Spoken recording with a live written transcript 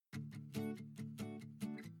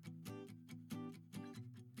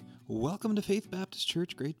Welcome to Faith Baptist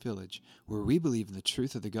Church Great Village, where we believe in the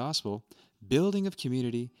truth of the gospel, building of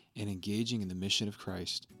community, and engaging in the mission of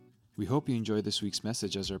Christ. We hope you enjoy this week's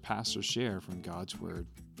message as our pastors share from God's Word.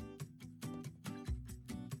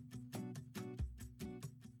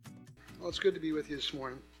 Well, it's good to be with you this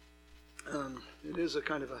morning. It is a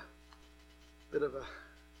kind of a bit of a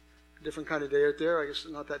different kind of day out there. I guess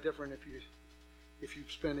it's not that different if you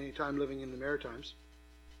spend any time living in the Maritimes.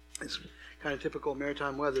 It's kind of typical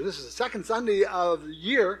maritime weather. This is the second Sunday of the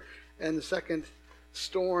year and the second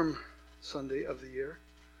storm Sunday of the year.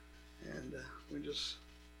 And we're just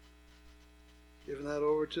giving that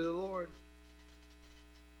over to the Lord.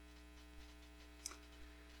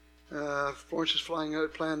 Florence is flying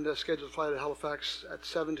out, scheduled to fly to Halifax at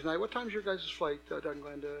 7 tonight. What time is your guys' flight, Doug and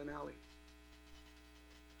Glenda and Allie?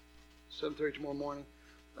 7:30 tomorrow morning.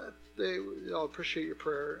 I'll appreciate your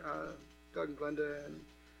prayer. Doug and Glenda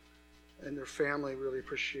and their family really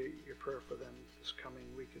appreciate your prayer for them this coming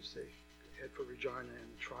week as they head for Regina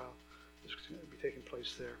and the trial is going to be taking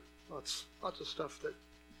place there. Lots of stuff that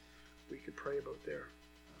we could pray about there.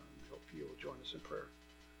 I hope you will join us in prayer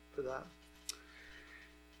for that.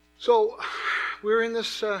 So we're in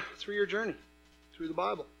this 3-year journey through the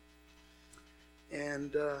Bible.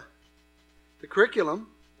 And the curriculum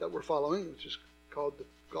that we're following, which is called the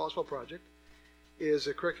Gospel Project, is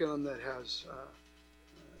a curriculum that has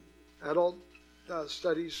adult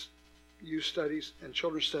studies, youth studies, and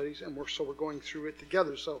children's studies, and we're going through it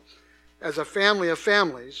together. So as a family of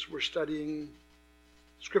families, we're studying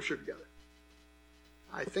Scripture together.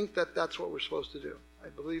 I think that that's what we're supposed to do. I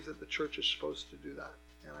believe that the church is supposed to do that,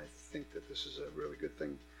 and I think that this is a really good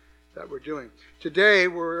thing that we're doing. Today,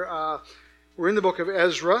 we're in the book of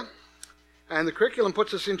Ezra, and the curriculum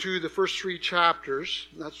puts us into the first 3 chapters.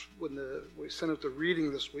 That's when we sent out the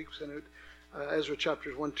reading this week. We sent out Ezra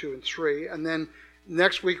chapters 1, 2, and 3. And then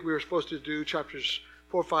next week we were supposed to do chapters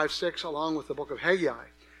 4, 5, 6 along with the book of Haggai.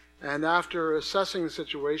 And after assessing the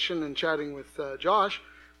situation and chatting with Josh,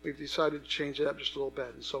 we've decided to change it up just a little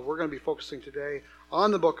bit. And so we're going to be focusing today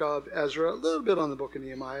on the book of Ezra, a little bit on the book of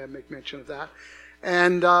Nehemiah, make mention of that.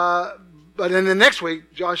 And but then the next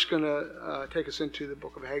week, Josh is going to take us into the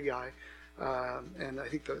book of Haggai. And I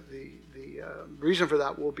think the reason for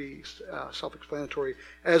that will be self-explanatory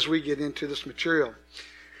as we get into this material.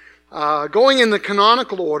 Going in the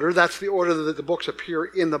canonical order, that's the order that the books appear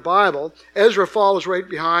in the Bible, Ezra follows right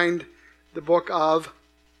behind the book of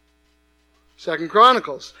 2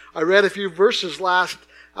 Chronicles. I read a few verses last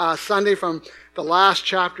Sunday from the last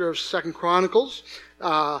chapter of 2 Chronicles,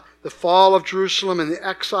 the fall of Jerusalem and the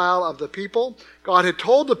exile of the people. God had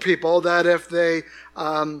told the people that if they...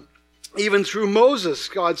 even through Moses,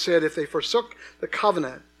 God said if they forsook the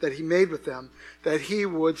covenant that he made with them, that he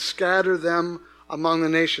would scatter them among the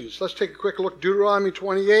nations. Let's take a quick look. Deuteronomy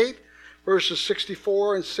 28, verses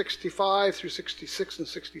 64 and 65 through 66 and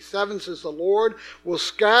 67 says, the Lord will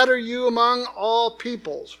scatter you among all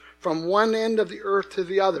peoples from one end of the earth to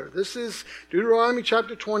the other. This is Deuteronomy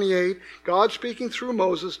chapter 28, God speaking through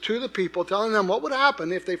Moses to the people, telling them what would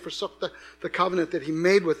happen if they forsook the covenant that he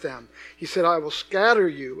made with them. He said, I will scatter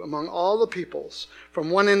you among all the peoples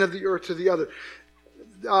from one end of the earth to the other.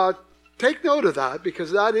 Take note of that,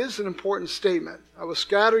 because that is an important statement. I will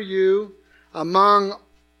scatter you among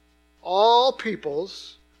all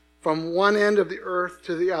peoples from one end of the earth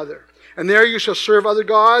to the other. And there you shall serve other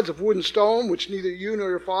gods of wood and stone, which neither you nor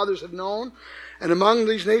your fathers have known. And among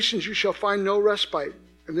these nations you shall find no respite,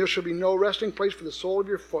 and there shall be no resting place for the sole of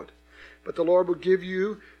your foot. But the Lord will give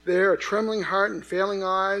you there a trembling heart and failing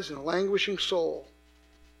eyes and a languishing soul.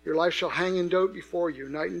 Your life shall hang in doubt before you.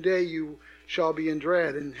 Night and day you shall be in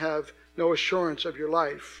dread and have no assurance of your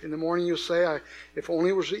life. In the morning you'll say, if only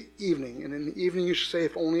it was evening. And in the evening you shall say,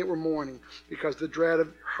 if only it were morning, because the dread of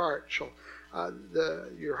your heart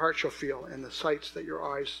your heart shall feel, and the sights that your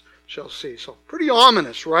eyes shall see. So pretty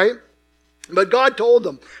ominous, right? But God told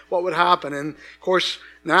them what would happen. And of course,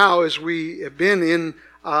 now as we have been in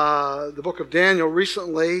the book of Daniel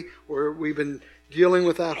recently, where we've been dealing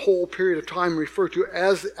with that whole period of time referred to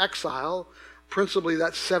as the exile, principally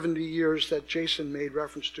that 70 years that Jason made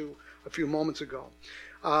reference to a few moments ago.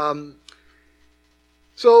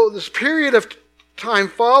 So this period of time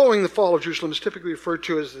following the fall of Jerusalem is typically referred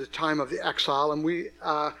to as the time of the exile, and we're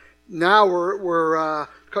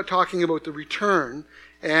talking about the return.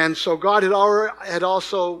 And so God had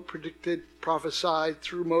also predicted, prophesied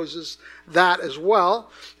through Moses that as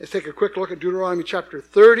well. Let's take a quick look at Deuteronomy chapter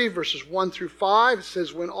 30, verses 1 through 5. It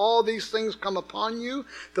says, when all these things come upon you,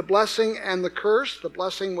 the blessing and the curse. The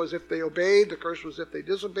blessing was if they obeyed, the curse was if they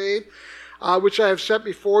disobeyed. which I have set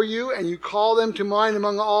before you, and you call them to mind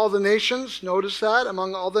among all the nations. Notice that,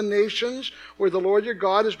 among all the nations where the Lord your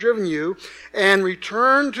God has driven you, and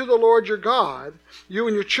return to the Lord your God, you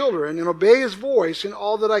and your children, and obey his voice in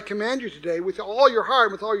all that I command you today with all your heart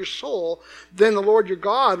and with all your soul, then the Lord your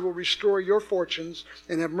God will restore your fortunes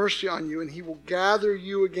and have mercy on you, and he will gather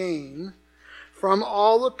you again from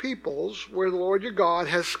all the peoples where the Lord your God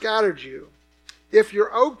has scattered you. If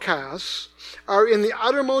your outcasts are in the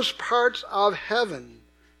uttermost parts of heaven,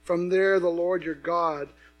 from there the Lord your God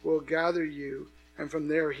will gather you, and from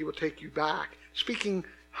there he will take you back. Speaking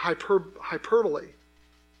hyperbole.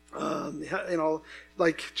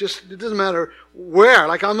 Like just, it doesn't matter where.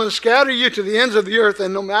 Like, I'm going to scatter you to the ends of the earth,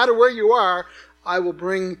 and no matter where you are, I will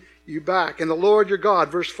bring you back. And the Lord your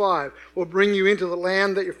God, verse 5, will bring you into the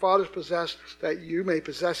land that your fathers possessed, that you may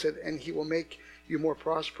possess it, and he will make you more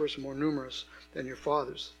prosperous and more numerous than your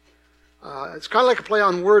fathers. It's kind of like a play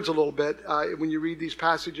on words a little bit when you read these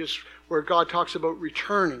passages where God talks about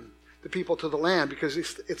returning the people to the land, because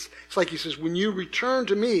it's like he says, when you return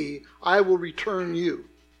to me, I will return you.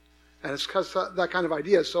 And it's that kind of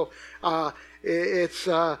idea. So it's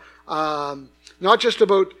not just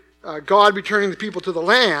about God returning the people to the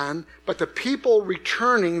land, but the people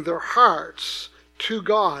returning their hearts to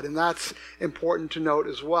God, and that's important to note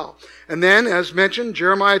as well. And then, as mentioned,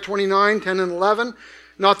 Jeremiah 29, 10 and 11,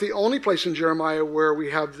 not the only place in Jeremiah where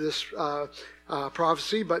we have this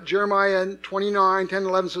prophecy, but Jeremiah 29, 10 and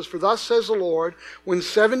 11 says, For thus says the Lord, when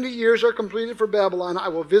 70 years are completed for Babylon, I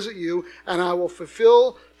will visit you, and I will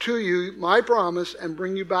fulfill to you my promise and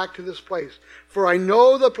bring you back to this place. For I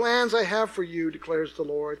know the plans I have for you, declares the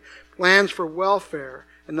Lord, plans for welfare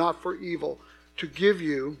and not for evil, to give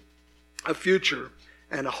you a future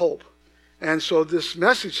and a hope. And so this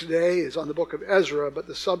message today is on the book of Ezra, but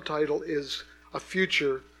the subtitle is A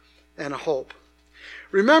Future and a Hope.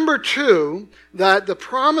 Remember, too, that the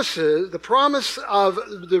promise of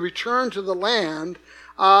the return to the land,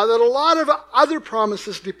 that a lot of other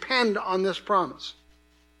promises depend on this promise.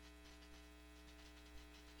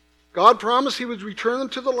 God promised he would return them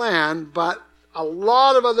to the land, but a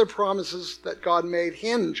lot of other promises that God made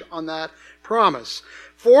hinge on that promise.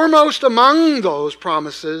 Foremost among those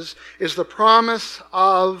promises is the promise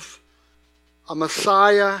of a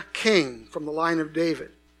Messiah king from the line of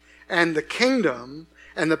David. And the kingdom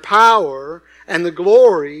and the power and the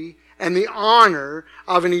glory and the honor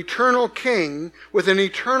of an eternal king with an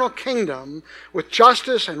eternal kingdom with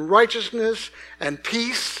justice and righteousness and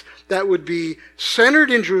peace that would be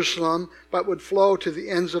centered in Jerusalem but would flow to the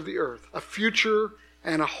ends of the earth. A future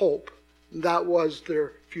and a hope. That was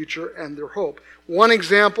their future and their hope. One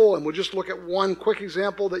example, and we'll just look at one quick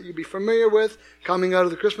example that you'd be familiar with, coming out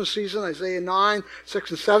of the Christmas season, Isaiah 9, 6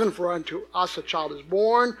 and 7, For unto us a child is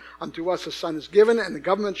born, unto us a son is given, and the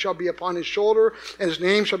government shall be upon his shoulder, and his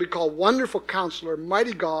name shall be called Wonderful Counselor,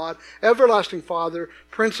 Mighty God, Everlasting Father,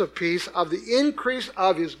 Prince of Peace. Of the increase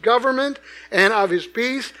of his government and of his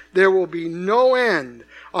peace there will be no end,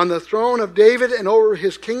 on the throne of David and over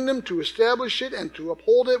his kingdom, to establish it and to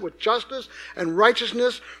uphold it with justice and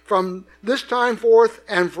righteousness from this time forth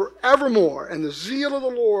and forevermore. And the zeal of the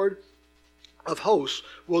Lord of hosts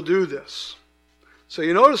will do this. So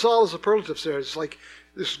you notice all the superlatives there. It's like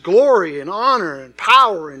this glory and honor and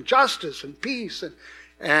power and justice and peace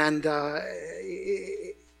and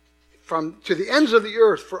from to the ends of the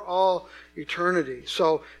earth for all eternity.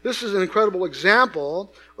 So this is an incredible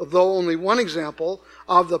example, though only one example,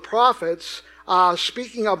 of the prophets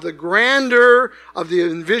speaking of the grandeur of the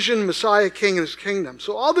envisioned Messiah King and his kingdom.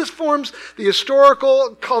 So all this forms the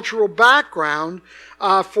historical, cultural background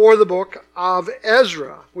for the book of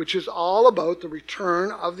Ezra, which is all about the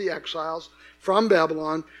return of the exiles from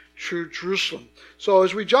Babylon to Jerusalem. So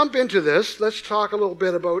as we jump into this, let's talk a little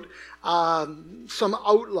bit about some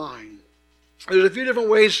outline. There's a few different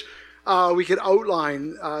ways we could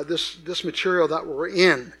outline this material that we're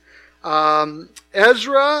in.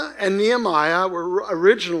 Ezra and Nehemiah were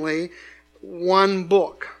originally one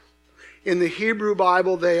book. In the Hebrew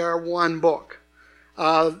Bible, they are one book.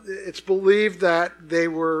 It's believed that they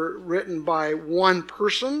were written by one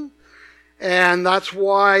person, and that's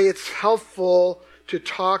why it's helpful to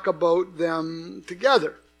talk about them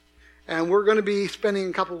together. And we're going to be spending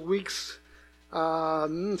a couple of weeks,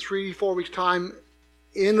 3-4 weeks time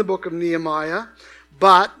in the book of Nehemiah.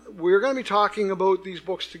 But we're going to be talking about these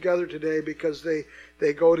books together today because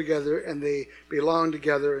they go together and they belong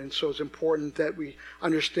together. And so it's important that we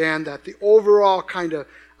understand that the overall kind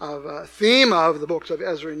of theme of the books of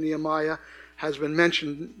Ezra and Nehemiah has been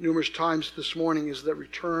mentioned numerous times this morning, is the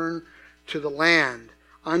return to the land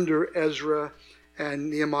under Ezra and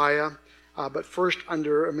Nehemiah. but first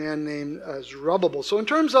under a man named Zerubbabel. So in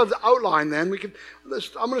terms of the outline then, I'm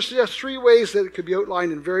going to suggest three ways that it could be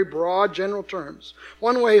outlined in very broad general terms.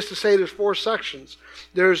 One way is to say there's four sections.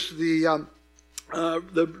 There's the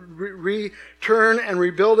return and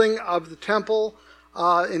rebuilding of the temple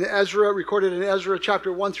in Ezra, recorded in Ezra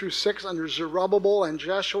chapter 1 through 6 under Zerubbabel and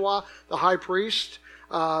Jeshua, the high priest.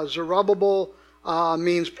 Zerubbabel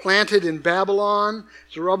means planted in Babylon.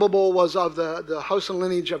 Zerubbabel was of the house and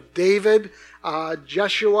lineage of David.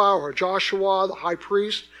 Jeshua or Joshua, the high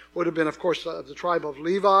priest, would have been, of course, of the tribe of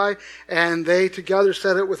Levi. And they together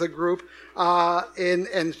set it with a group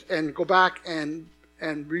and go back and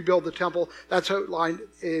rebuild the temple. That's outlined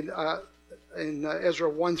in Ezra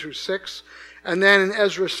 1 through 6. And then in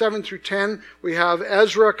Ezra 7 through 10, we have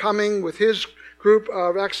Ezra coming with his group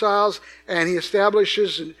of exiles, and he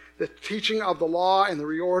establishes the teaching of the law and the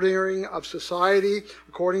reordering of society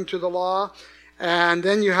according to the law. And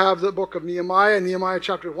then you have the book of Nehemiah. Nehemiah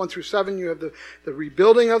chapter 1 through 7, you have the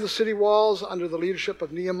rebuilding of the city walls under the leadership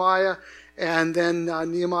of Nehemiah. And then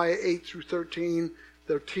Nehemiah 8 through 13,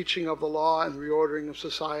 the teaching of the law and reordering of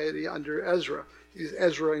society under Ezra.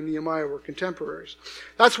 Ezra and Nehemiah were contemporaries.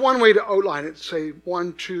 That's one way to outline it, say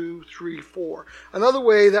 1, 2, 3, 4. Another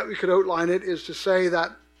way that we could outline it is to say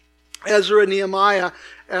that Ezra and Nehemiah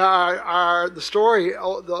are the story,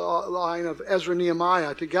 the line of Ezra and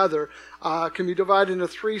Nehemiah together can be divided into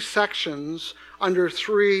three sections under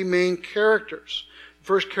three main characters. The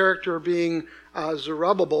first character being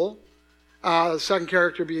Zerubbabel, the second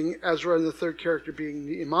character being Ezra, and the third character being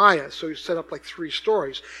Nehemiah. So you set up like three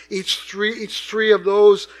stories. Each three of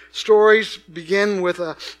those stories begin with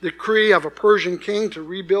a decree of a Persian king to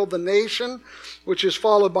rebuild the nation, which is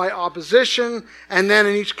followed by opposition. And then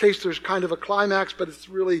in each case there's kind of a climax, but it's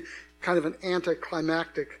really kind of an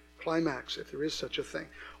anticlimactic climax, if there is such a thing.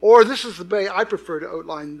 Or this is the way I prefer to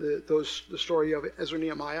outline the story of Ezra and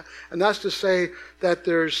Nehemiah, and that's to say that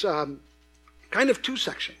there's kind of two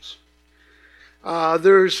sections.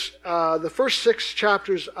 There's the first 6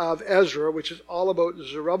 chapters of Ezra, which is all about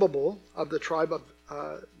Zerubbabel of the tribe of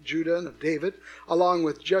Judah and of David, along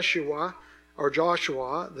with Joshua,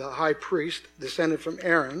 the high priest, descended from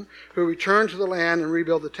Aaron, who returned to the land and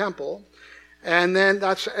rebuilt the temple. And then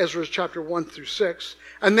that's Ezra's chapter 1 through 6.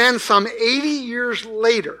 And then some 80 years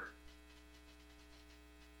later,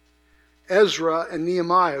 Ezra and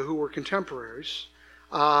Nehemiah, who were contemporaries,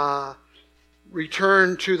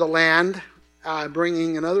 returned to the land,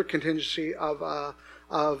 bringing another contingency of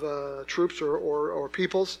troops or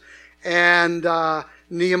peoples. And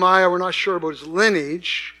Nehemiah, we're not sure about his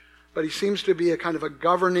lineage, but he seems to be a kind of a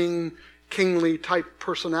governing, kingly type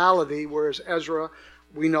personality, whereas Ezra,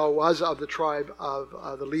 we know, was of the tribe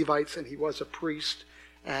of the Levites, and he was a priest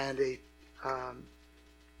and a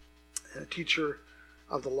teacher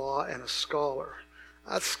of the law and a scholar.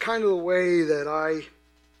 That's kind of the way that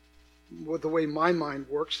the way my mind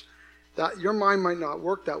works. That your mind might not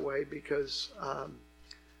work that way because,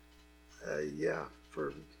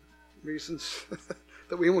 for reasons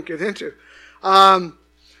that we won't get into.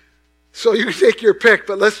 So you can take your pick,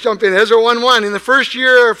 but let's jump in. Ezra 1:1. In the first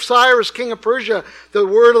year of Cyrus, king of Persia, the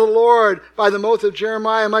word of the Lord by the mouth of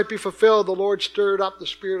Jeremiah might be fulfilled. The Lord stirred up the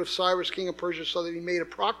spirit of Cyrus, king of Persia, so that he made a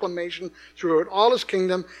proclamation throughout all his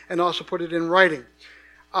kingdom and also put it in writing.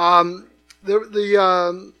 The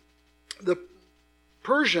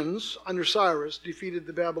Persians under Cyrus defeated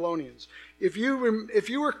the Babylonians. If you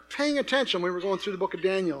were paying attention when we were going through the book of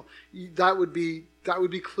Daniel, that would be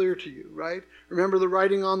clear to you, right? Remember the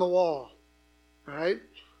writing on the wall, right?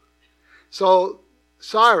 So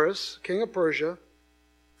Cyrus, king of Persia,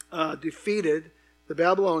 defeated the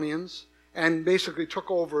Babylonians and basically took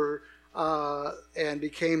over and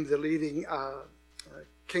became the leading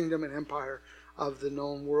kingdom and empire of the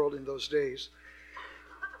known world in those days.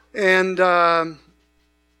 And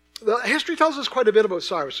the history tells us quite a bit about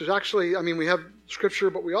Cyrus. There's actually, we have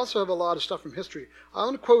scripture, but we also have a lot of stuff from history. I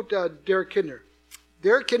want to quote Derek Kidner.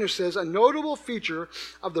 Derek Kidner says, a notable feature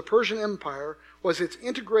of the Persian Empire was its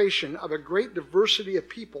integration of a great diversity of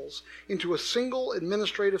peoples into a single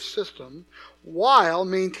administrative system, while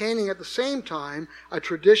maintaining at the same time a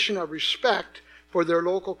tradition of respect for their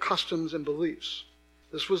local customs and beliefs.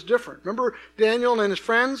 This was different. Remember Daniel and his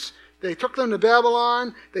friends? They took them to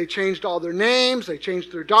Babylon. They changed all their names. They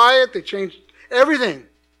changed their diet. They changed everything.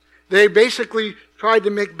 They basically tried to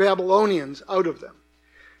make Babylonians out of them.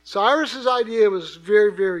 Cyrus's idea was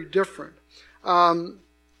very, very different. In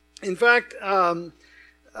fact, Don,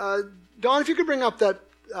 if you could bring up that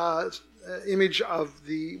image of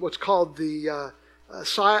what's called the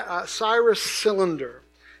Cyrus cylinder.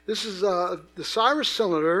 This is the Cyrus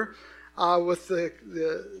cylinder. with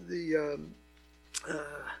the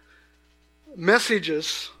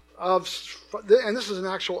messages of, and this is an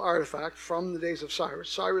actual artifact from the days of Cyrus.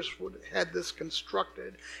 Cyrus had this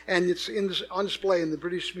constructed, and it's on display in the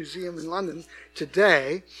British Museum in London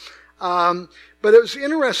today. But it was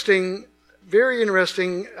interesting, very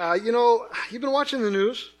interesting. You've been watching the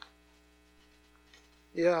news?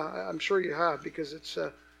 Yeah, I'm sure you have, because it's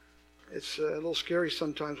a little scary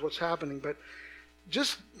sometimes what's happening. But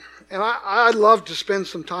I'd love to spend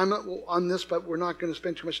some time on this, but we're not going to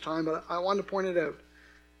spend too much time. But I wanted to point it out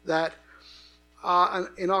that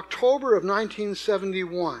in October of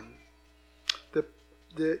 1971,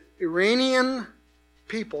 the Iranian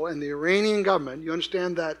people and the Iranian government, you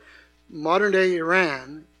understand that modern-day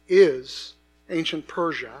Iran is ancient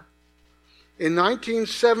Persia. In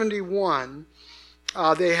 1971,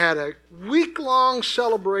 they had a week-long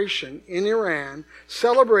celebration in Iran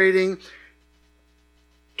celebrating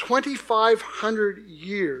 2,500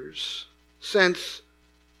 years since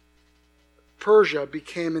Persia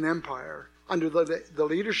became an empire under the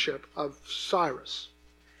leadership of Cyrus.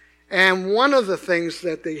 And one of the things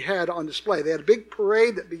that they had on display, they had a big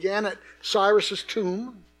parade that began at Cyrus's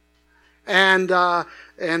tomb, and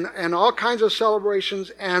all kinds of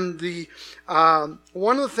celebrations. And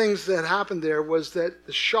one of the things that happened there was that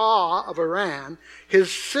the Shah of Iran,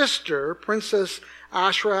 his sister, Princess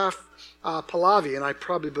Ashraf Pahlavi, and I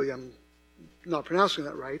probably am not pronouncing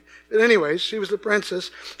that right, but anyways, she was the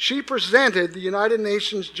princess. She presented the United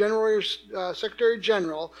Nations Secretary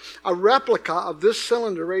General a replica of this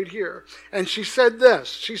cylinder right here. And she said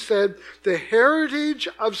this. She said, the heritage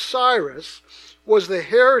of Cyrus was the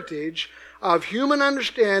heritage of human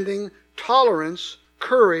understanding, tolerance,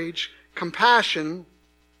 courage, compassion,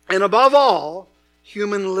 and above all,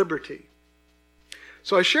 human liberty.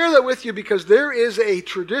 So I share that with you because there is a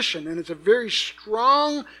tradition, and it's a very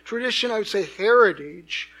strong tradition, I would say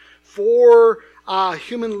heritage, for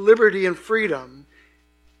human liberty and freedom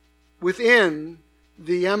within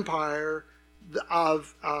the empire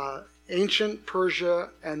of ancient Persia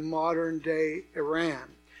and modern-day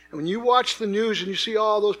Iran. And when you watch the news and you see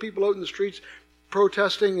all those people out in the streets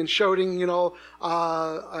protesting and shouting, about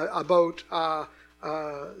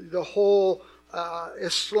the whole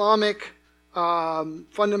Islamic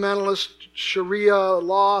fundamentalist Sharia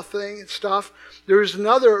law thing and stuff, there's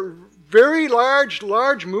another very large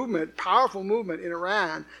movement, powerful movement in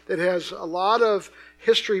Iran that has a lot of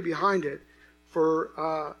history behind it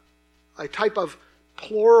for a type of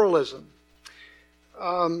pluralism.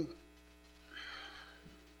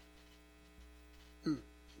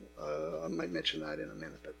 I might mention that in a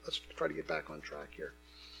minute, but let's try to get back on track here.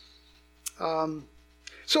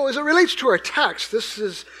 So as it relates to our text, this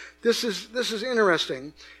is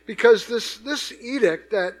interesting, because this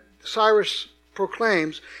edict that Cyrus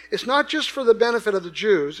proclaims is not just for the benefit of the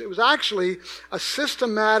Jews. It was actually a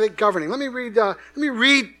systematic governing. Let me read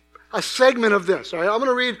a segment of this. All right? I'm going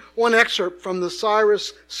to read one excerpt from the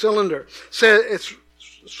Cyrus cylinder. It's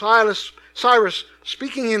Cyrus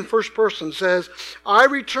speaking in first person says, I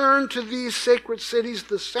return to these sacred cities,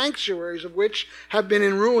 the sanctuaries of which have been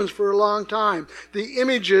in ruins for a long time, the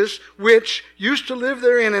images which used to live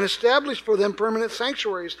therein, and established for them permanent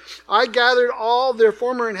sanctuaries. I gathered all their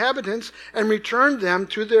former inhabitants and returned them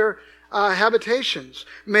to their habitations.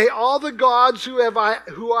 May all the gods who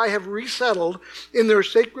I have resettled in their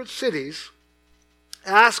sacred cities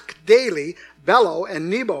ask daily Bello and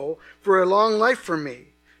Nebo for a long life for me.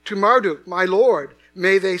 To Marduk, my lord,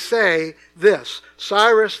 may they say this,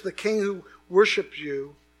 Cyrus, the king who worships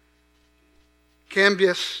you,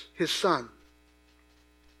 Cambyses, his son.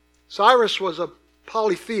 Cyrus was a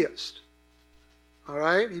polytheist. All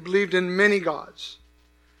right? He believed in many gods.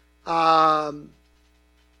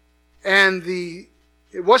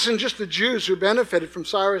 It wasn't just the Jews who benefited from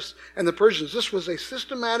Cyrus and the Persians. This was a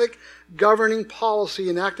systematic governing policy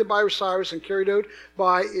enacted by Cyrus and carried out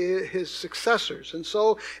by his successors. And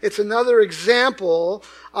so it's another example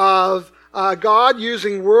of God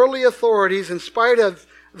using worldly authorities in spite of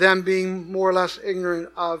them being more or less ignorant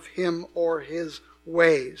of him or his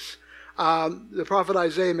ways. The prophet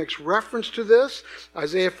Isaiah makes reference to this.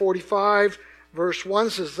 Isaiah 45 verse 1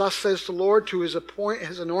 says, Thus says the Lord to his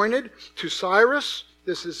anointed, to Cyrus.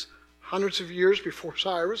 This is hundreds of years before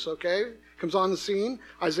Cyrus, okay? Comes on the scene.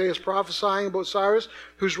 Isaiah is prophesying about Cyrus,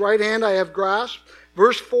 whose right hand I have grasped.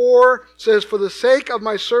 Verse 4 says, For the sake of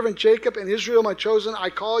my servant Jacob and Israel, my chosen, I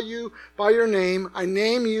call you by your name. I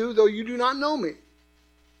name you, though you do not know me.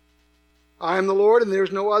 I am the Lord, and there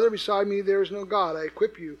is no other. Beside me there is no God. I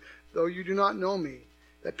equip you, though you do not know me,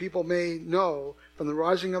 that people may know from the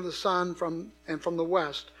rising of the sun and from the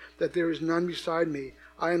west that there is none beside me.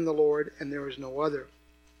 I am the Lord, and there is no other.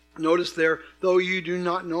 Notice there, though you do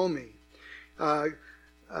not know me.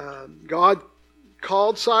 God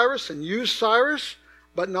called Cyrus and used Cyrus,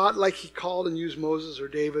 but not like he called and used Moses or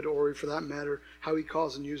David, or for that matter, how he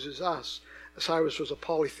calls and uses us. Cyrus was a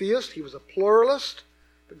polytheist. He was a pluralist,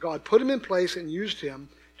 but God put him in place and used him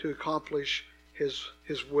to accomplish his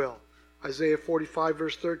will. Isaiah 45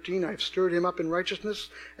 verse 13, I have stirred him up in righteousness,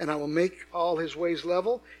 and I will make all his ways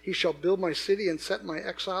level. He shall build my city and set my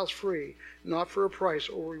exiles free, not for a price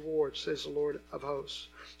or reward, says the Lord of hosts.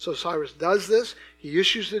 So Cyrus does this. He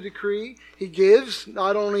issues the decree. He gives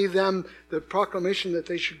not only them the proclamation that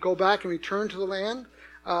they should go back and return to the land,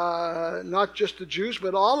 not just the Jews,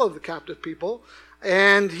 but all of the captive people.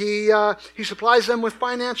 And he supplies them with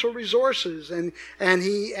financial resources, and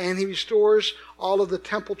he restores all of the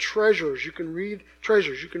temple treasures. You can read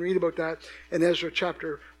about that in Ezra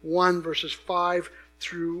chapter 1 verses 5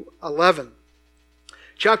 through 11.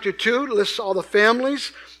 Chapter 2 lists all the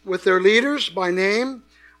families with their leaders by name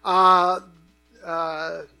that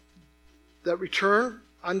return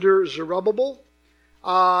under Zerubbabel.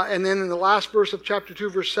 And then in the last verse of chapter 2,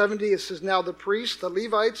 verse 70, it says, now the priests, the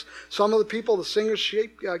Levites, some of the people, the singers,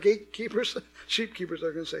 gatekeepers, sheepkeepers,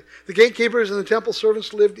 they're going to say, the gatekeepers and the temple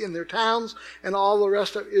servants lived in their towns, and all the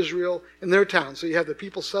rest of Israel in their towns. So you have the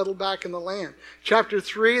people settled back in the land. Chapter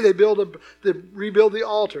 3, they rebuild the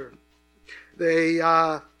altar. They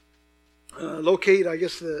locate, I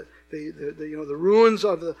guess, the ruins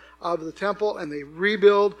of the temple, and they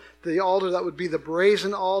rebuild the altar that would be the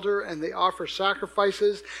brazen altar, and they offer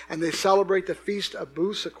sacrifices, and they celebrate the Feast of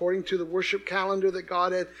Booths according to the worship calendar that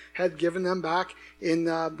God had given them back in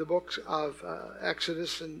the books of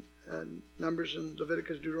Exodus and Numbers and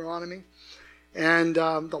Leviticus, Deuteronomy. And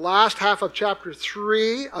the last half of chapter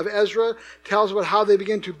 3 of Ezra tells about how they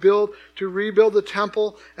begin to rebuild the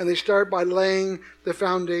temple, and they start by laying the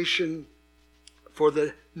foundation for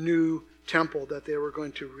the new temple that they were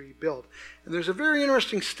going to rebuild. And there's a very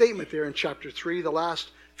interesting statement there in chapter 3, the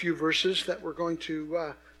last few verses that we're going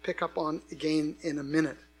to pick up on again in a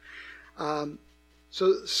minute.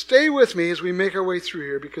 So stay with me as we make our way through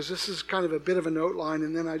here, because this is kind of a bit of an outline,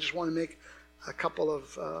 and then I just want to make a couple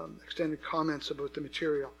of extended comments about the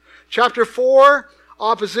material. Chapter 4,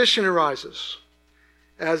 opposition arises,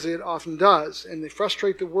 as it often does, and they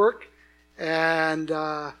frustrate the work, and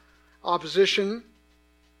opposition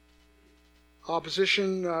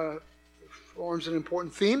forms an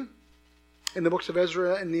important theme in the books of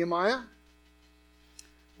Ezra and Nehemiah.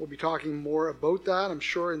 We'll be talking more about that, I'm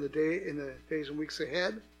sure, in the days and weeks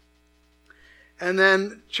ahead. And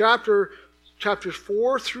then chapters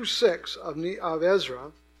 4 through 6 of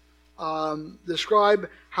Ezra describe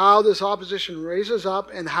how this opposition raises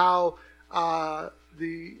up, and how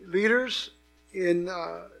the leaders in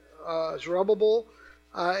Zerubbabel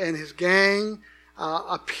and his gang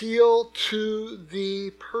appeal to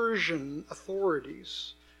the Persian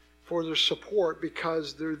authorities for their support,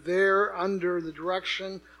 because they're there under the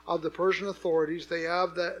direction of the Persian authorities. They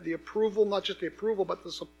have the approval, not just the approval, but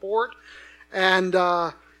the support. And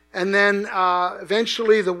then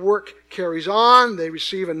eventually the work carries on. They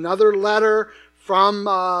receive another letter from,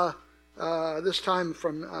 this time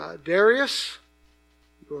from Darius.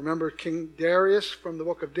 You'll remember King Darius from the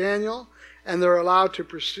book of Daniel. And they're allowed to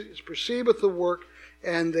proceed with the work,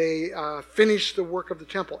 and they finish the work of the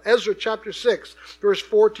temple. Ezra chapter 6, verse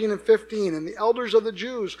 14 and 15. And the elders of the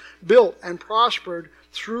Jews built and prospered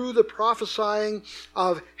through the prophesying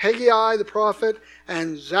of Haggai the prophet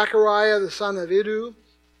and Zechariah the son of Iddo.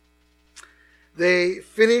 They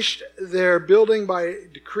finished their building by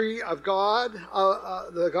decree of God,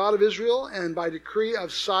 the God of Israel, and by decree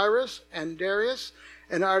of Cyrus and Darius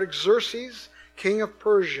and Artaxerxes, king of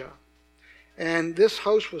Persia. And this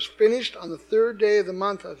house was finished on the 3rd day of the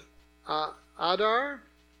month of Adar,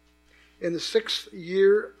 in the 6th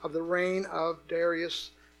year of the reign of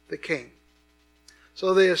Darius the king.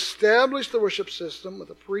 So they established the worship system with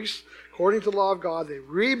the priests according to the law of God. They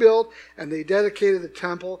rebuilt and they dedicated the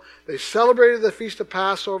temple. They celebrated the Feast of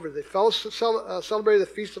Passover. They celebrated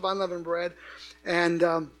the Feast of Unleavened Bread. And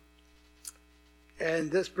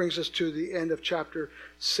this brings us to the end of chapter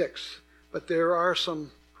 6. But there are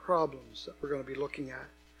some problems that we're going to be looking at.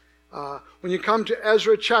 When you come to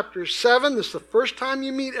Ezra chapter 7, this is the first time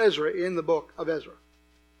you meet Ezra in the book of Ezra.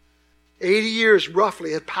 80 years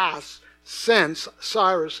roughly had passed since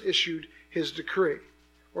Cyrus issued his decree.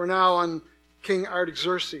 We're now on King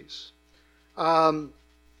Artaxerxes. And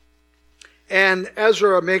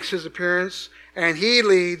Ezra makes his appearance, and he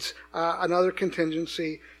leads another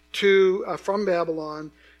contingency from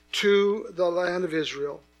Babylon to the land of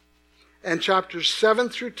Israel. And chapters 7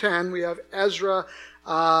 through 10, we have Ezra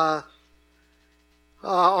on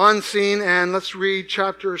scene, and let's read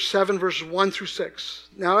chapter 7, verses 1 through 6.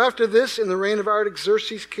 Now after this, in the reign of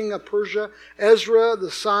Artaxerxes, king of Persia, Ezra,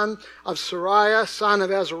 the son of Sariah, son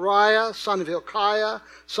of Azariah, son of Hilkiah,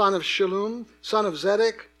 son of Shallum, son of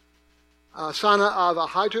Zedek, son of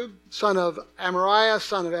Ahitub, son of Amariah,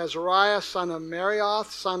 son of Azariah, son of Marioth,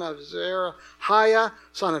 son of Zerahiah,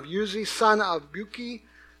 son of Uzi, son of Buki,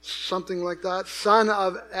 something like that, son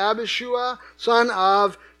of Abishua, son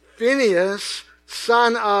of Phinehas,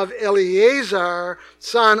 son of Eleazar,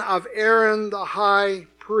 son of Aaron the high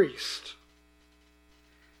priest.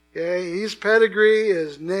 Okay, his pedigree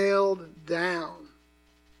is nailed down.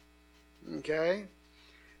 Okay?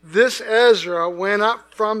 This Ezra went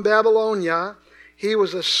up from Babylonia. He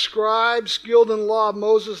was a scribe skilled in the law of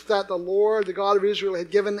Moses that the Lord, the God of Israel,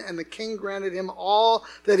 had given, and the king granted him all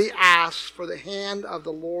that he asked, for the hand of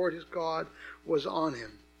the Lord his God was on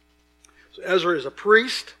him. So Ezra is a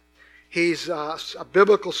priest. He's a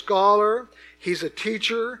biblical scholar. He's a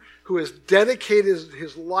teacher who has dedicated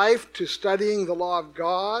his life to studying the law of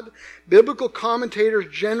God. Biblical commentators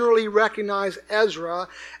generally recognize Ezra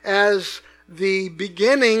as the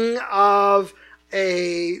beginning of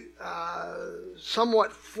a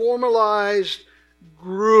somewhat formalized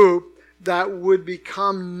group that would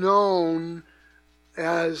become known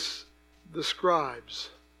as the scribes.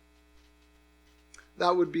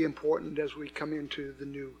 That would be important as we come into the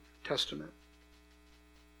New Testament.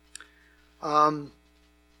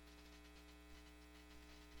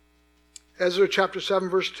 Ezra chapter 7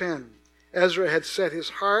 verse 10. Ezra had set his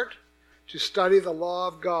heart to study the law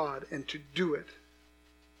of God and to do it,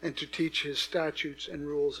 and to teach his statutes and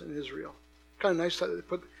rules in Israel. Kind of nice that they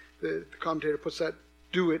put, the commentator puts that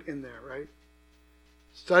 "do it" in there, right?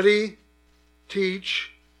 Study,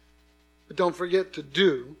 teach, but don't forget to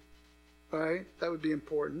do, right? That would be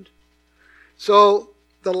important. So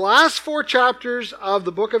the last 4 chapters of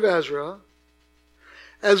the book of Ezra,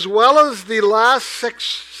 as well as the last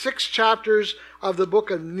six chapters of the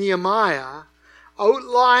book of Nehemiah,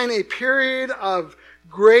 outline a period of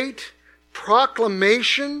great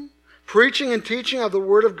proclamation, preaching and teaching of the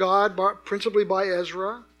Word of God, principally by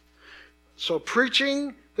Ezra. So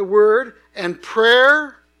preaching the Word and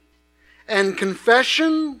prayer and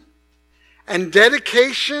confession and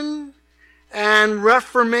dedication and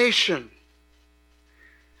reformation.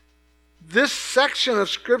 This section of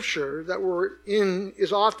Scripture that we're in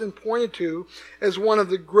is often pointed to as one of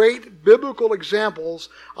the great biblical examples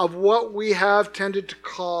of what we have tended to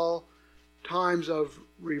call times of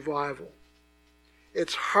revival.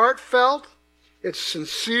 It's heartfelt, it's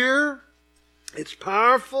sincere, it's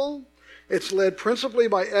powerful, it's led principally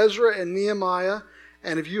by Ezra and Nehemiah,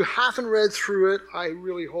 and if you haven't read through it, I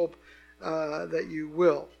really hope that you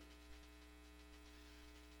will.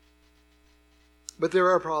 But there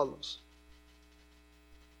are problems.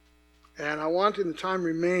 And I want, in the time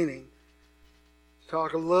remaining, to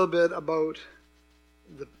talk a little bit about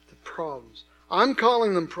the problems. I'm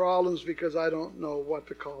calling them problems because I don't know what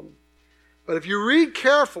to call them. But if you read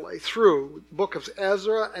carefully through the book of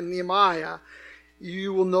Ezra and Nehemiah,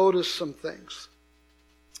 you will notice some things.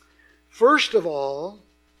 First of all,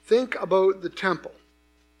 think about the temple.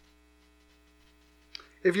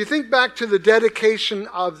 If you think back to the dedication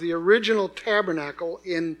of the original tabernacle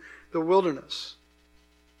in the wilderness,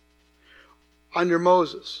 under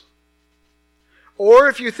Moses. Or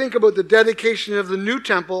if you think about the dedication of the new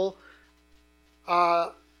temple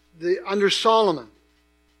under Solomon,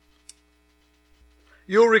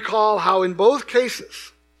 you'll recall how in both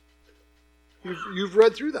cases, you've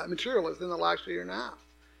read through that material within the last year and a half,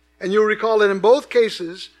 and you'll recall that in both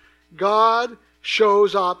cases, God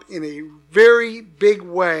shows up in a very big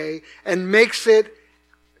way and makes it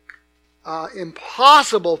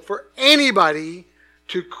impossible for anybody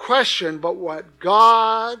to question but what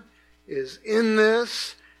God is in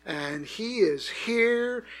this, and He is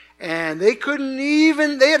here, and they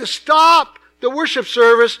had to stop the worship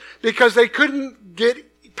service because they couldn't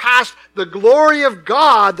get past the glory of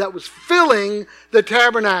God that was filling the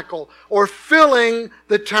tabernacle or filling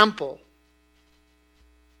the temple.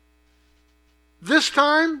 This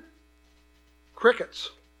time, crickets.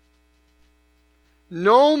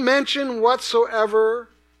 No mention whatsoever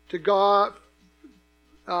to God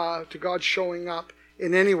showing up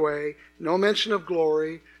in any way. No mention of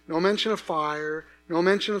glory, no mention of fire, no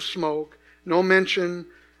mention of smoke, no mention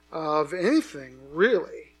of anything,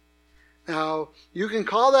 really. Now, you can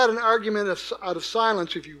call that an argument out of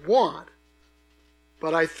silence if you want,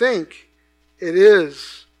 but I think it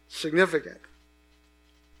is significant.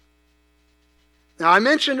 Now, I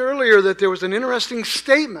mentioned earlier that there was an interesting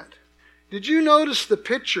statement. Did you notice the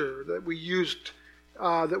picture that we used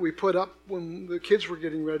that we put up when the kids were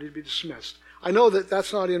getting ready to be dismissed. I know that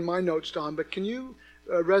that's not in my notes, Don, but can you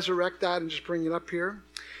resurrect that and just bring it up here?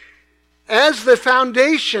 As the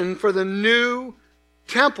foundation for the new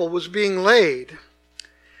temple was being laid,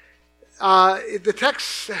 the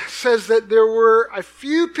text says that there were a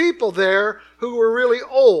few people there who were really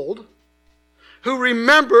old, who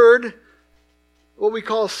remembered what we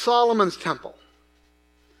call Solomon's temple,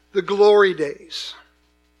 the glory days.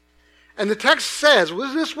 And the text says,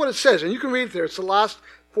 well, this is what it says, and you can read it there. It's the last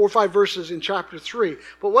 4 or 5 verses in chapter 3.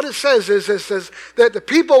 But what it says is, it says that the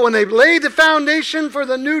people, when they laid the foundation for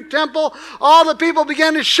the new temple, all the people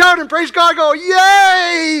began to shout and praise God, go,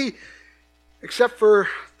 yay! Except for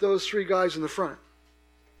those 3 guys in the front.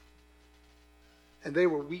 And they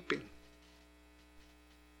were weeping.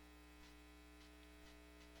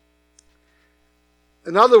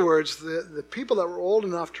 In other words, the people that were old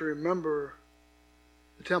enough to remember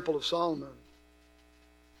the Temple of Solomon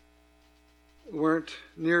weren't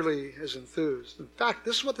nearly as enthused. In fact,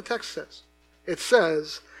 this is what the text says. It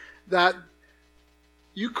says that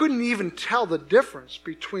you couldn't even tell the difference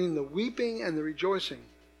between the weeping and the rejoicing.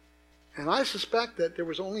 And I suspect that there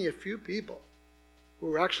was only a few people who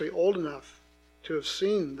were actually old enough to have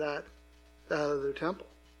seen that other temple.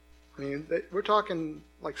 I mean, we're talking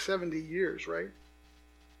like 70 years, right?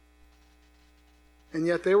 And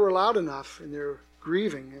yet they were loud enough in their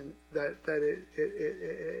grieving and that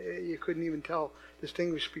you couldn't even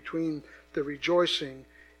distinguish between the rejoicing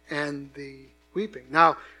and the weeping.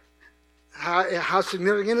 Now, how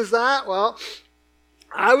significant is that? Well,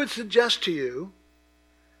 I would suggest to you,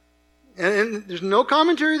 and there's no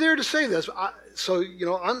commentary there to say this.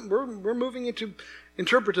 We're moving into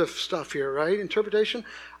interpretive stuff here, right? Interpretation.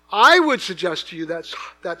 I would suggest to you that's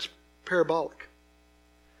parabolic.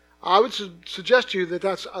 I would suggest to you that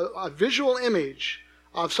that's a visual image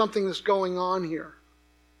of something that's going on here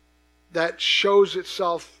that shows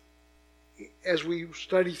itself as we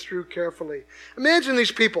study through carefully. Imagine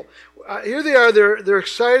these people. Here they are. They're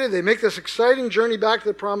excited. They make this exciting journey back to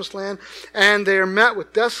the Promised Land, and they are met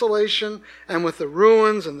with desolation and with the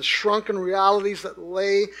ruins and the shrunken realities that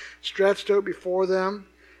lay stretched out before them.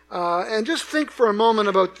 And just think for a moment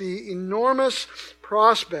about the enormous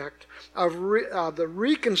prospect of the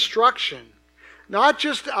reconstruction, not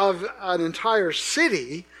just of an entire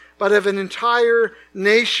city, but of an entire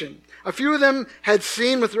nation. A few of them had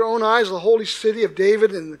seen with their own eyes the holy city of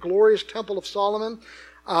David and the glorious temple of Solomon.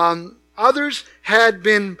 Others had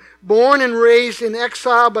been born and raised in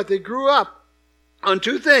exile, but they grew up on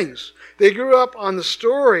 2 things. They grew up on the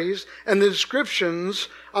stories and the descriptions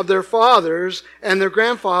of their fathers and their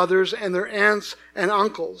grandfathers and their aunts and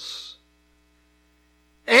uncles.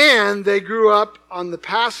 And they grew up on the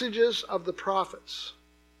passages of the prophets.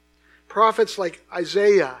 Prophets like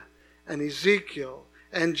Isaiah and Ezekiel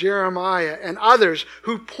and Jeremiah and others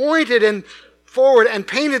who pointed and forward and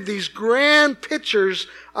painted these grand pictures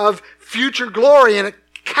of future glory, and it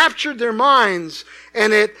captured their minds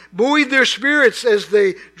and it buoyed their spirits as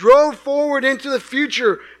they drove forward into the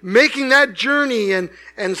future, making that journey and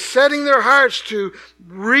setting their hearts to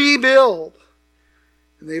rebuild.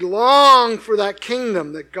 And they longed for that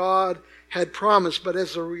kingdom that God had promised. But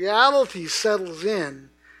as the reality settles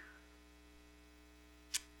in,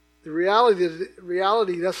 the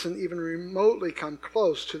reality doesn't even remotely come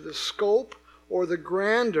close to the scope or the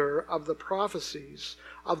grandeur of the prophecies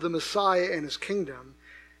of the Messiah and his kingdom.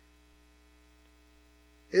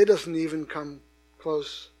 It doesn't even come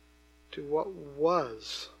close to what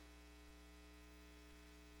was.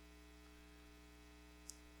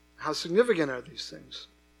 How significant are these things?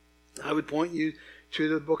 I would point you to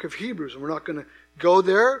the book of Hebrews, and we're not going to go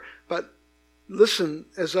there, but listen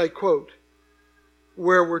as I quote,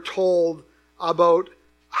 where we're told about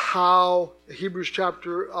how, Hebrews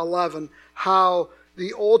chapter 11, how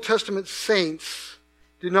the Old Testament saints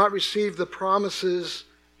did not receive the promises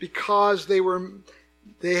because they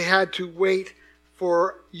had to wait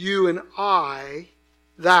for you and I,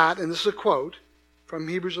 and this is a quote from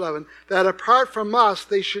Hebrews 11, that apart from us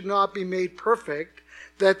they should not be made perfect,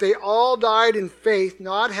 that they all died in faith,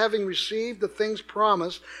 not having received the things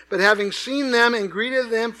promised, but having seen them and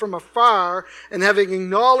greeted them from afar, and having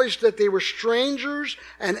acknowledged that they were strangers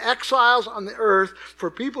and exiles on the earth.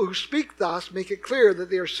 For people who speak thus make it clear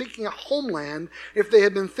that they are seeking a homeland. If they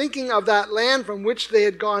had been thinking of that land from which they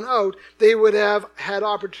had gone out, they would have had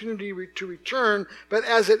opportunity to return. But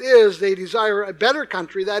as it is, they desire a better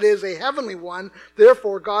country, that is, a heavenly one.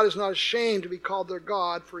 Therefore, God is not ashamed to be called their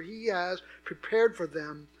God, for he has prepared for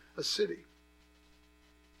them a city.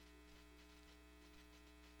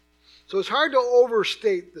 So it's hard to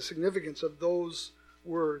overstate the significance of those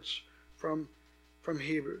words from from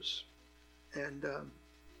Hebrews. And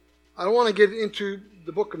I don't want to get into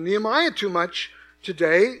the book of Nehemiah too much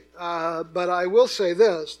today, but I will say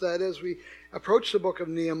this, that as we approach the book of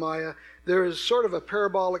Nehemiah, there is sort of a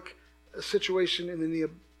parabolic situation in the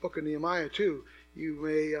book of Nehemiah too.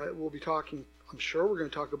 We'll be talking, I'm sure we're going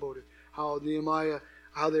to talk about it, how Nehemiah,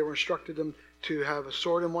 how they were instructed them to have a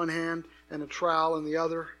sword in one hand and a trowel in the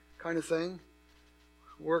other, kind of thing,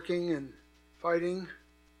 working and fighting,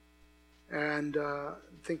 and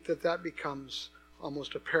think that becomes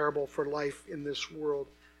almost a parable for life in this world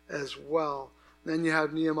as well. Then you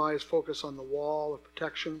have Nehemiah's focus on the wall of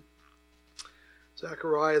protection.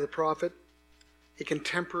 Zechariah the prophet, a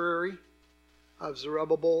contemporary of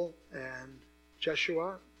Zerubbabel and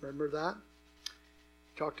Jeshua. Remember that?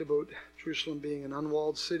 He talked about Jerusalem being an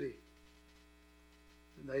unwalled city.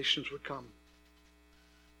 The nations would come.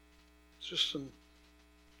 It's just some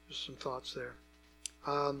thoughts there.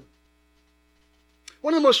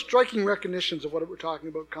 One of the most striking recognitions of what we're talking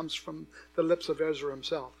about comes from the lips of Ezra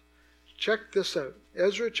himself. Check this out.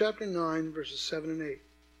 Ezra chapter 9, verses 7 and 8.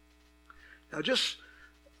 Now I'm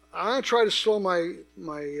going to try to slow my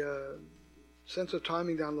sense of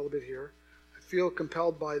timing down a little bit here. I feel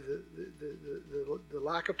compelled by the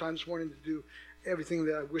lack of time this morning to do everything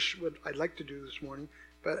that I'd like to do this morning,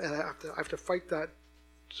 but I have to fight that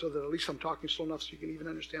so that at least I'm talking slow enough so you can even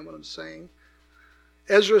understand what I'm saying.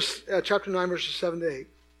 Ezra chapter 9, verses 7 to 8.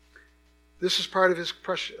 This is part of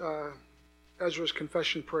Ezra's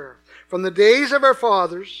confession prayer. From the days of our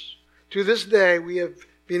fathers to this day we have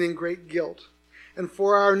been in great guilt. And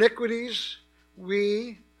for our iniquities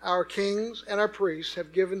we, our kings and our priests,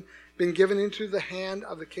 have been given into the hand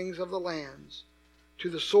of the kings of the lands, to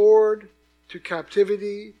the sword, to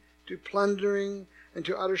captivity, to plundering, and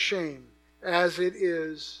to utter shame, as it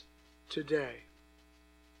is today.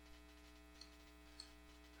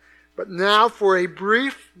 But now, for a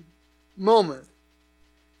brief moment,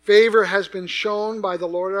 favor has been shown by the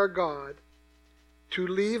Lord our God to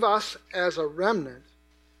leave us as a remnant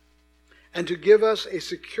and to give us a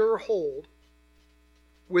secure hold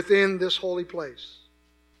within this holy place.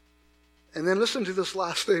 And then listen to this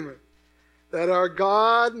last statement. That our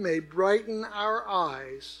God may brighten our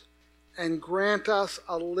eyes and grant us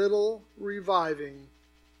a little reviving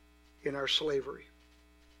in our slavery.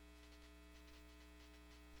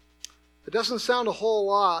 It doesn't sound a whole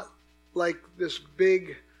lot like this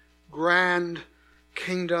big, grand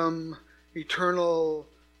kingdom, eternal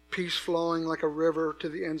peace flowing like a river to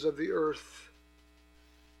the ends of the earth,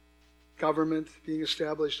 government being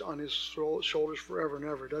established on his shoulders forever and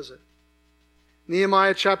ever, does it?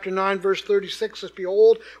 Nehemiah chapter 9, verse 36 says,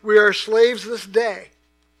 Behold, we are slaves this day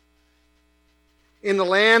in the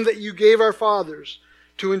land that you gave our fathers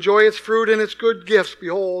to enjoy its fruit and its good gifts.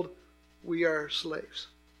 Behold, we are slaves.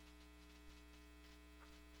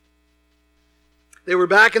 They were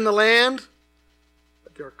back in the land,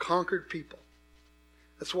 but they're a conquered people.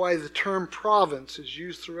 That's why the term province is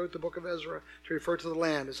used throughout the book of Ezra to refer to the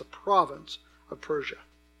land as a province of Persia.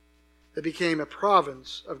 That became a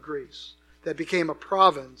province of Greece. That became a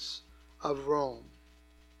province of Rome.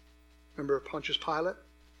 Remember Pontius Pilate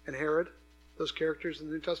and Herod? Those characters in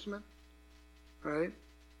the New Testament? Right?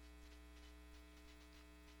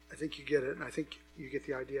 I think you get it, and I think you get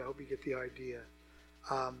the idea. I hope you get the idea.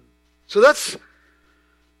 So that's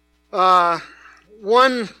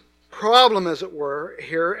one problem, as it were,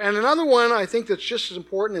 here. And another one I think that's just as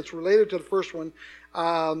important, it's related to the first one, that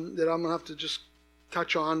I'm going to have to just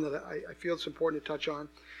touch on, that I feel it's important to touch on,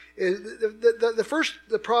 is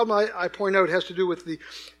the problem I point out has to do with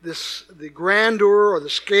the grandeur or the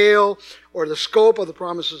scale or the scope of the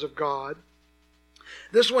promises of God.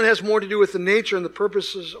 This one has more to do with the nature and the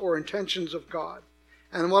purposes or intentions of God.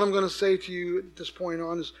 And what I'm going to say to you at this point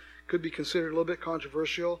on could be considered a little bit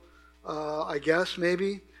controversial, I guess,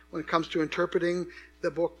 maybe, when it comes to interpreting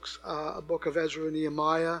the book of Ezra and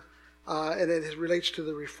Nehemiah, and it relates to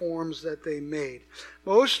the reforms that they made.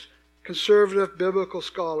 Most conservative biblical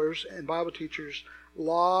scholars and Bible teachers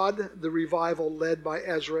laud the revival led by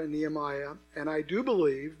Ezra and Nehemiah, and I do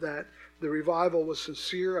believe that the revival was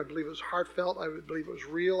sincere. I believe it was heartfelt. I believe it was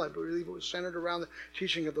real. I believe it was centered around the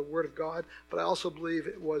teaching of the Word of God, but I also believe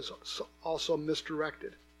it was also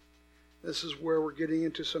misdirected. This is where we're getting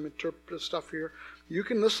into some interpretive stuff here. You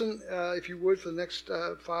can listen, if you would, for the next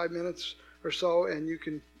 5 minutes or so, and you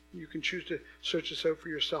can choose to search this out for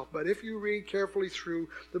yourself. But if you read carefully through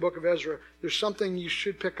the book of Ezra, there's something you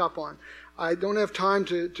should pick up on. I don't have time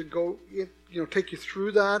to go take you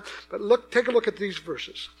through that, but take a look at these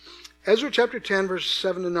verses. Ezra chapter 10, verses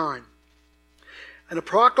 7 to 9. And a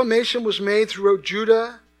proclamation was made throughout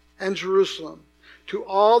Judah and Jerusalem to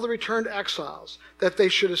all the returned exiles that they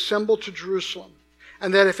should assemble to Jerusalem,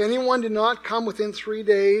 and that if anyone did not come within 3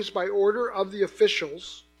 days by order of the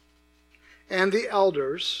officials and the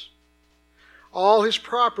elders, all his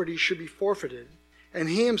property should be forfeited, and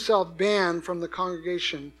he himself banned from the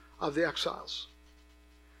congregation of the exiles.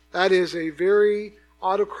 That is a very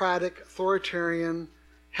autocratic, authoritarian,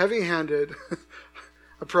 heavy-handed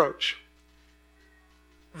approach.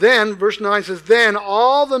 Then, verse 9 says, then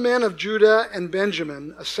all the men of Judah and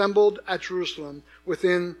Benjamin assembled at Jerusalem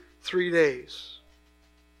within 3 days.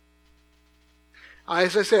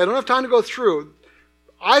 As I say, I don't have time to go through.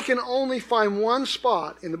 I can only find one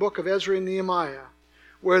spot in the book of Ezra and Nehemiah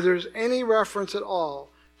where there's any reference at all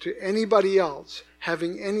to anybody else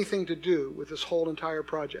having anything to do with this whole entire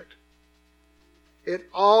project. It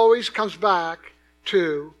always comes back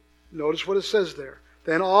to, notice what it says there,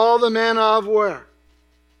 then all the men of where?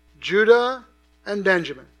 Judah and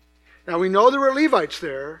Benjamin. Now we know there were Levites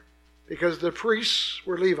there because the priests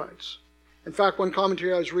were Levites. In fact, one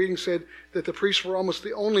commentary I was reading said that the priests were almost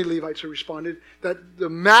the only Levites who responded, that the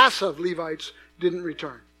mass of Levites didn't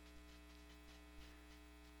return.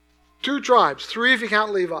 2 tribes, 3 if you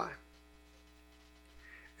count Levi.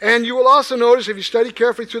 And you will also notice, if you study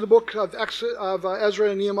carefully through the book of Ezra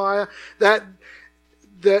and Nehemiah, that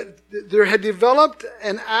there had developed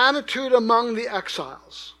an attitude among the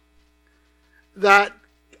exiles that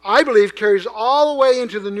I believe carries all the way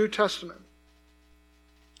into the New Testament.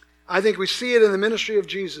 I think we see it in the ministry of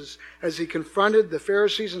Jesus as he confronted the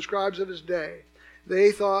Pharisees and scribes of his day.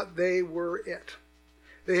 They thought they were it.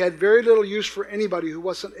 They had very little use for anybody who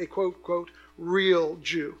wasn't a quote, quote, real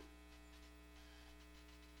Jew.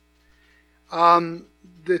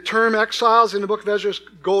 The term exiles in the book of Ezra is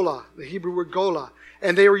gola, the Hebrew word gola,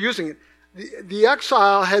 and they were using it. The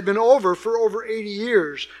exile had been over for over 80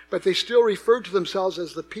 years, but they still referred to themselves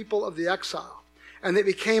as the people of the exile. And it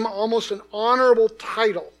became almost an honorable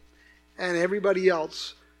title, and everybody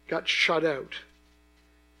else got shut out.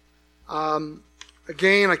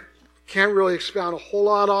 Again, I can't really expound a whole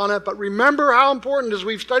lot on it, but remember how important, as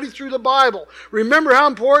we've studied through the Bible, remember how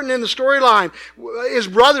important in the storyline is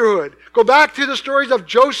brotherhood. Go back to the stories of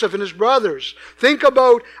Joseph and his brothers. Think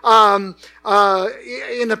about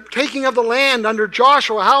in the taking of the land under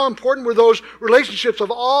Joshua, how important were those relationships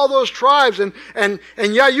of all those tribes. And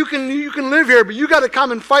yeah, you can live here, but you got to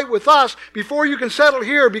come and fight with us before you can settle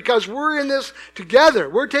here, because we're in this together.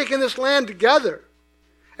 We're taking this land together.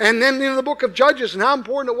 And then in the book of Judges, and how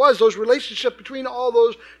important it was, those relationships between all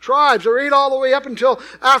those tribes, right all the way up until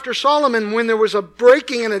after Solomon, when there was a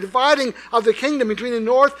breaking and a dividing of the kingdom between the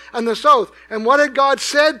north and the south. And what had God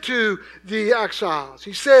said to the exiles?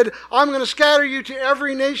 He said, I'm going to scatter you to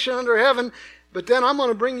every nation under heaven, but then I'm going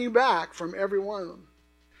to bring you back from every one of them.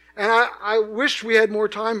 And I wish we had more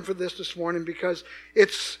time for this morning, because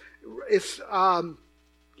it's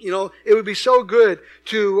it would be so good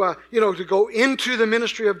to go into the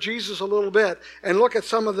ministry of Jesus a little bit and look at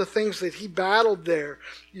some of the things that he battled there.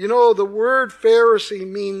 You know, the word Pharisee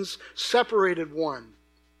means separated one.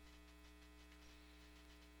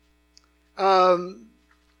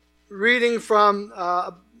 Reading from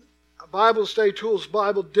Bible Study Tools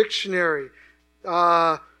Bible Dictionary,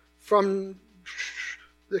 from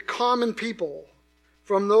the common people,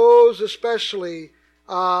 from those especially.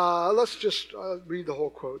 Let's just read the whole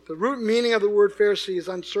quote. The root meaning of the word Pharisee is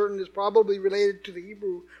uncertain. It's probably related to the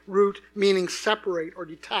Hebrew root meaning separate or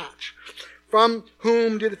detach. From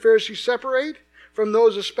whom did the Pharisees separate? From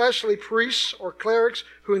those especially priests or clerics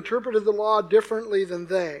who interpreted the law differently than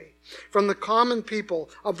they. From the common people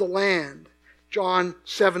of the land, John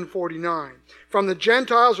 7:49. From the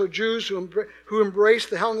Gentiles or Jews who embraced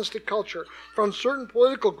the Hellenistic culture. From certain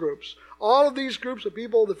political groups. All of these groups of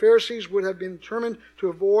people, the Pharisees would have been determined to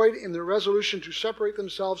avoid in their resolution to separate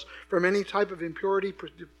themselves from any type of impurity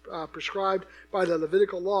prescribed by the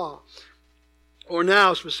Levitical law, or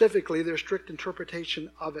now specifically their strict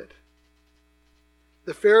interpretation of it.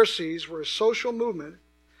 The Pharisees were a social movement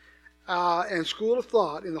and school of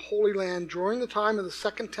thought in the Holy Land during the time of the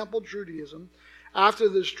Second Temple Judaism. After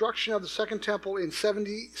the destruction of the Second Temple in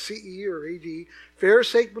 70 CE or AD,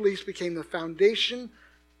 Pharisaic beliefs became the foundational,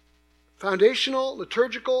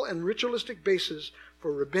 liturgical, and ritualistic basis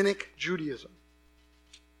for rabbinic Judaism.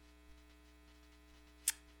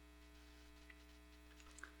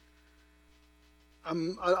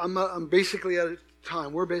 I'm basically out of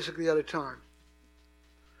time. We're basically out of time.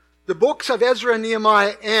 The books of Ezra and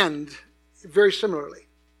Nehemiah end very similarly.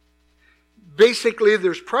 Basically,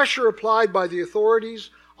 there's pressure applied by the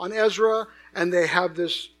authorities on Ezra, and they have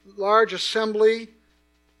this large assembly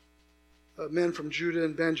of men from Judah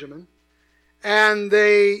and Benjamin. And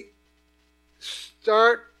they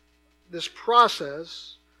start this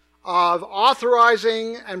process of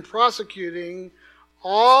authorizing and prosecuting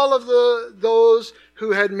all of those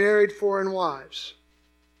who had married foreign wives.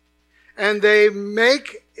 And they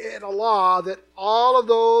make it a law that all of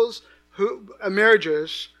those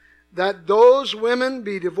marriages, that those women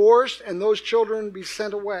be divorced and those children be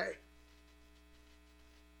sent away.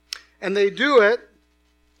 And they do it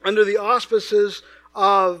under the auspices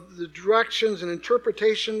of the directions and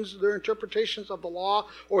interpretations, their interpretations of the law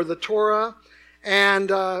or the Torah. And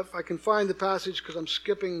if I can find the passage, because I'm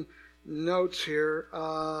skipping notes here,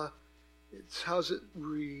 how's it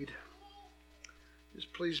read?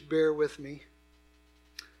 Just please bear with me.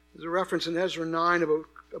 There's a reference in Ezra 9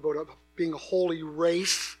 about being a holy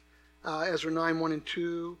race. Ezra 9, 1 and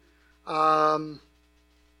 2.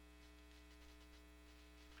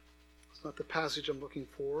 It's not the passage I'm looking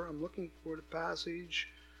for. I'm looking for the passage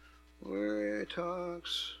where it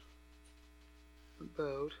talks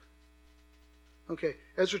about... Okay,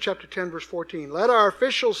 Ezra chapter 10, verse 14. Let our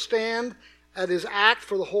officials stand at his act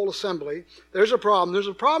for the whole assembly. There's a problem. There's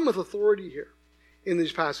a problem with authority here in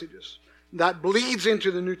these passages. That bleeds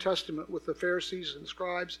into the New Testament with the Pharisees and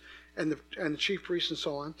scribes and the chief priests and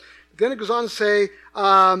so on. Then it goes on to say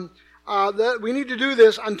that we need to do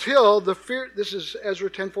this until this is Ezra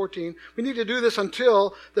 10:14. We need to do this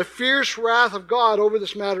until the fierce wrath of God over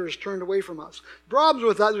this matter is turned away from us. Problems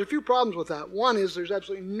with that, there's a few problems with that. One is there's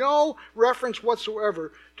absolutely no reference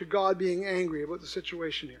whatsoever to God being angry about the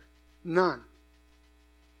situation here. None.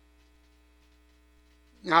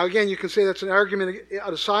 Now again, you can say that's an argument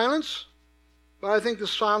out of silence, but I think the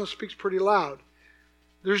silence speaks pretty loud.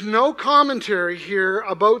 There's no commentary here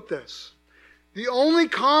about this. The only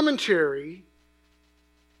commentary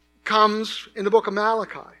comes in the book of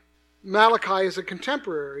Malachi. Malachi is a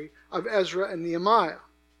contemporary of Ezra and Nehemiah.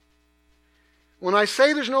 When I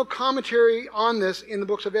say there's no commentary on this in the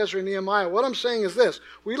books of Ezra and Nehemiah, what I'm saying is this.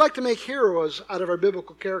 We like to make heroes out of our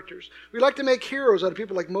biblical characters. We like to make heroes out of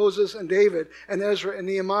people like Moses and David and Ezra and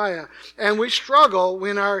Nehemiah. And we struggle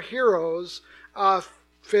when our heroes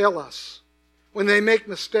fail us, when they make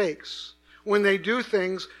mistakes, when they do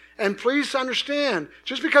things. And please understand,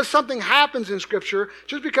 just because something happens in Scripture,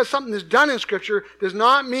 just because something is done in Scripture, does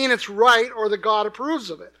not mean it's right or that God approves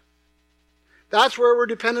of it. That's where we're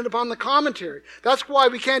dependent upon the commentary. That's why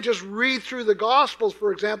we can't just read through the Gospels,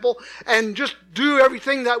 for example, and just do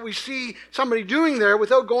everything that we see somebody doing there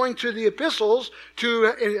without going to the epistles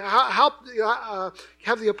to help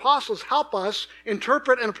have the apostles help us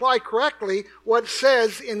interpret and apply correctly what it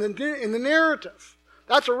says in the narrative.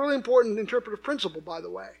 That's a really important interpretive principle, by the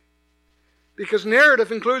way, because narrative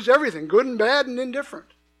includes everything, good and bad and indifferent.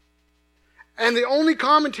 And the only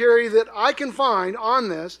commentary that I can find on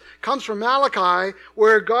this comes from Malachi,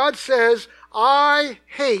 where God says, I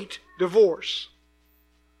hate divorce.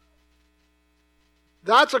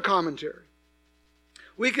 That's a commentary.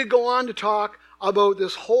 We could go on to talk about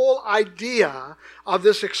this whole idea of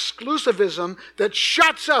this exclusivism that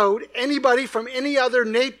shuts out anybody from any other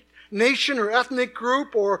nation or ethnic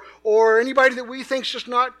group or anybody that we think is just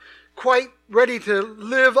not quite ready to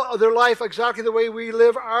live their life exactly the way we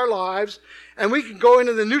live our lives. And we can go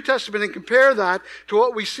into the New Testament and compare that to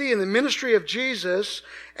what we see in the ministry of Jesus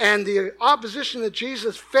and the opposition that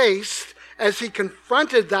Jesus faced as he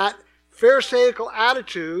confronted that Pharisaical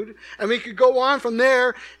attitude. And we could go on from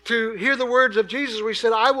there to hear the words of Jesus where he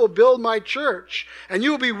said, I will build my church, and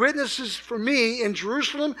you will be witnesses for me in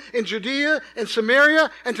Jerusalem, in Judea, in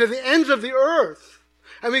Samaria, and to the ends of the earth.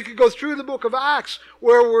 And we could go through the book of Acts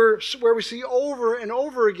where we see over and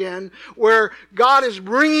over again where God is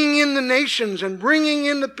bringing in the nations and bringing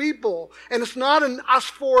in the people. And it's not an us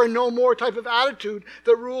for and no more type of attitude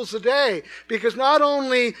that rules the day. Because not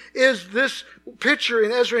only is this picture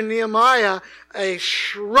in Ezra and Nehemiah a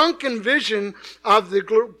shrunken vision of the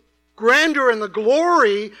grandeur and the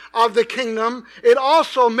glory of the kingdom, it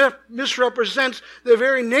also misrepresents the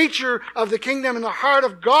very nature of the kingdom and the heart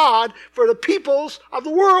of God for the peoples of the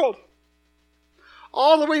world.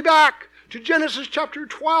 All the way back to Genesis chapter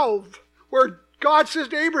 12, where God says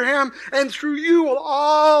to Abraham, and through you will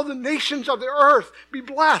all the nations of the earth be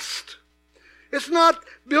blessed. It's not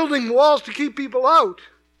building walls to keep people out.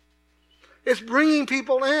 It's bringing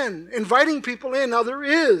people in, inviting people in. Now, there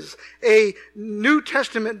is a New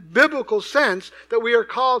Testament biblical sense that we are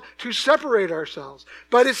called to separate ourselves.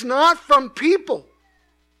 But it's not from people.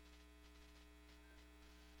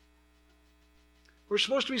 We're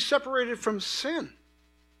supposed to be separated from sin.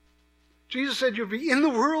 Jesus said you'll be in the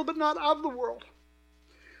world, but not of the world.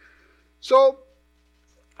 So,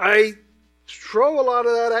 I throw a lot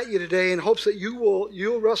of that at you today in hopes that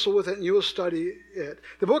you'll wrestle with it and you will study it.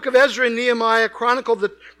 The book of Ezra and Nehemiah chronicled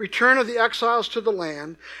the return of the exiles to the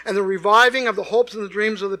land and the reviving of the hopes and the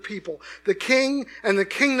dreams of the people. The king and the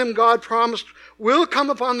kingdom God promised will come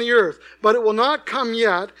upon the earth, but it will not come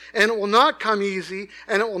yet, and it will not come easy,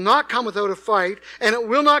 and it will not come without a fight, and it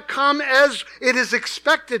will not come as it is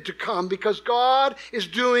expected to come, because God is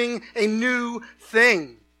doing a new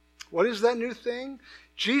thing. What is that new thing?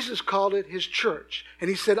 Jesus called it his church. And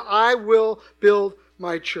he said, I will build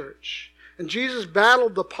my church. And Jesus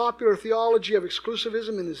battled the popular theology of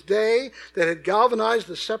exclusivism in his day that had galvanized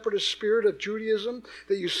the separatist spirit of Judaism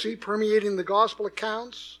that you see permeating the gospel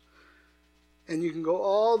accounts. And you can go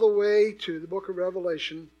all the way to the book of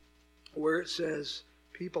Revelation where it says,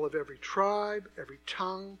 people of every tribe, every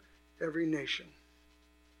tongue, every nation,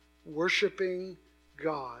 worshiping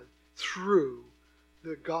God through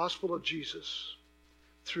the gospel of Jesus,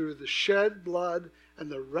 through the shed blood and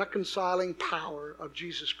the reconciling power of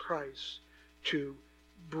Jesus Christ to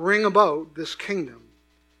bring about this kingdom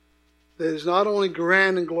that is not only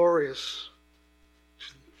grand and glorious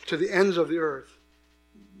to the ends of the earth,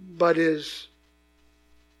 but is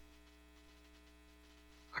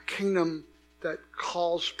a kingdom that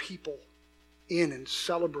calls people in and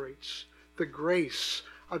celebrates the grace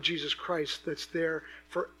of Jesus Christ that's there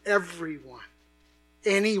for everyone,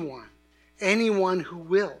 anyone who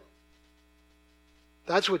will.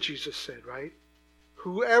 That's what Jesus said, right?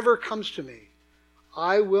 Whoever comes to me,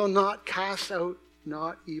 I will not cast out,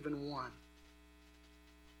 not even one.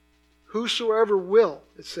 Whosoever will,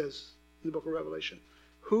 it says in the book of Revelation,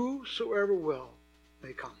 whosoever will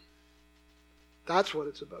may come. That's what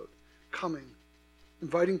it's about. Coming.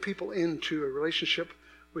 Inviting people into a relationship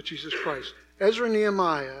with Jesus Christ. Ezra and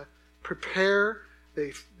Nehemiah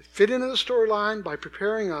they fit into the storyline by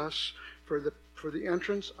preparing us for the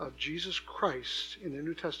entrance of Jesus Christ in the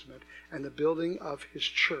New Testament and the building of his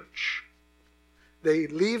church. They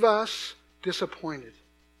leave us disappointed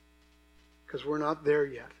because we're not there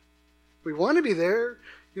yet. We want to be there,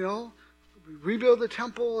 we rebuild the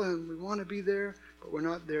temple and we want to be there, but we're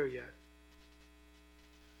not there yet.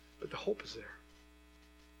 But the hope is there.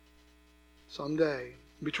 Someday.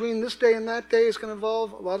 Between this day and that day is going to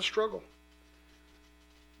involve a lot of struggle.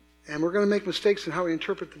 And we're going to make mistakes in how we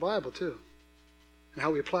interpret the Bible too. And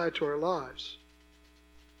how we apply it to our lives.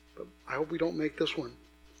 But I hope we don't make this one.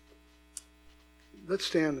 Let's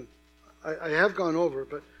stand. I have gone over,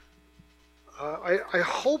 but I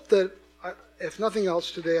hope that, if nothing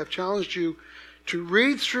else today, I've challenged you to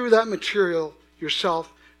read through that material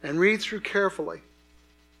yourself and read through carefully.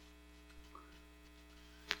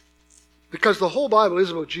 Because the whole Bible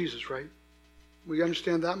is about Jesus, right? We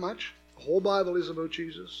understand that much? The whole Bible is about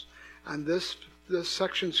Jesus. And this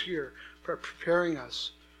section's here for preparing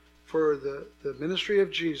us for the ministry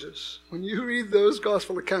of Jesus. When you read those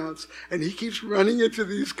gospel accounts, and he keeps running into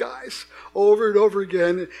these guys over and over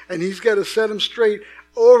again, and he's got to set them straight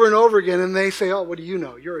over and over again, and they say, oh, what do you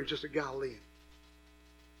know? You're just a Galilean.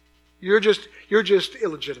 You're just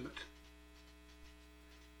illegitimate.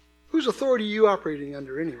 Whose authority are you operating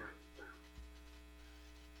under anyway?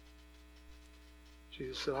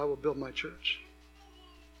 Jesus said, I will build my church.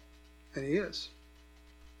 And he is.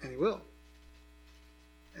 And he will.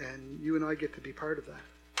 And you and I get to be part of that.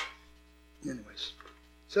 Anyways,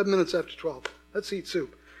 7 minutes after 12. Let's eat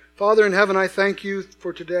soup. Father in heaven, I thank you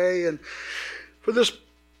for today and for this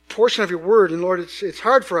portion of your word. And Lord, it's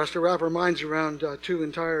hard for us to wrap our minds around two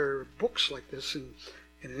entire books like this in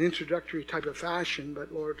an introductory type of fashion.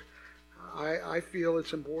 But Lord, I feel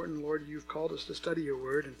it's important. Lord, you've called us to study your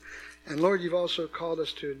word. And Lord, you've also called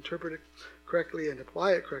us to interpret it correctly and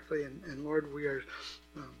apply it correctly. And Lord,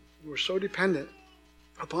 we're so dependent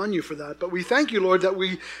upon you for that. But we thank you, Lord, that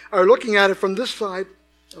we are looking at it from this side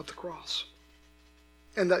of the cross.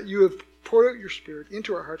 And that you have poured out your Spirit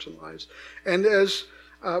into our hearts and lives. And as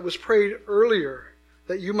was prayed earlier,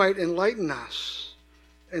 that you might enlighten us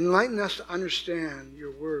to understand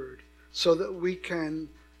your word so that we can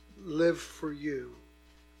live for you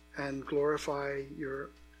and glorify your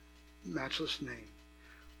matchless name.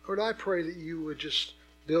 Lord, I pray that you would just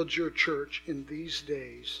build your church in these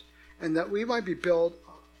days and that we might be built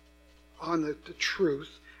on the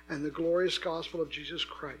truth and the glorious gospel of Jesus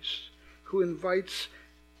Christ, who invites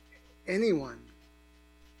anyone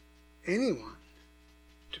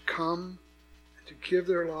to come and to give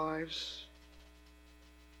their lives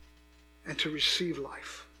and to receive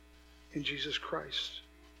life in Jesus Christ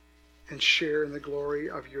and share in the glory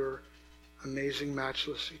of your amazing,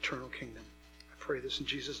 matchless, eternal kingdom. I pray this in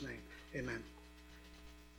Jesus' name. Amen.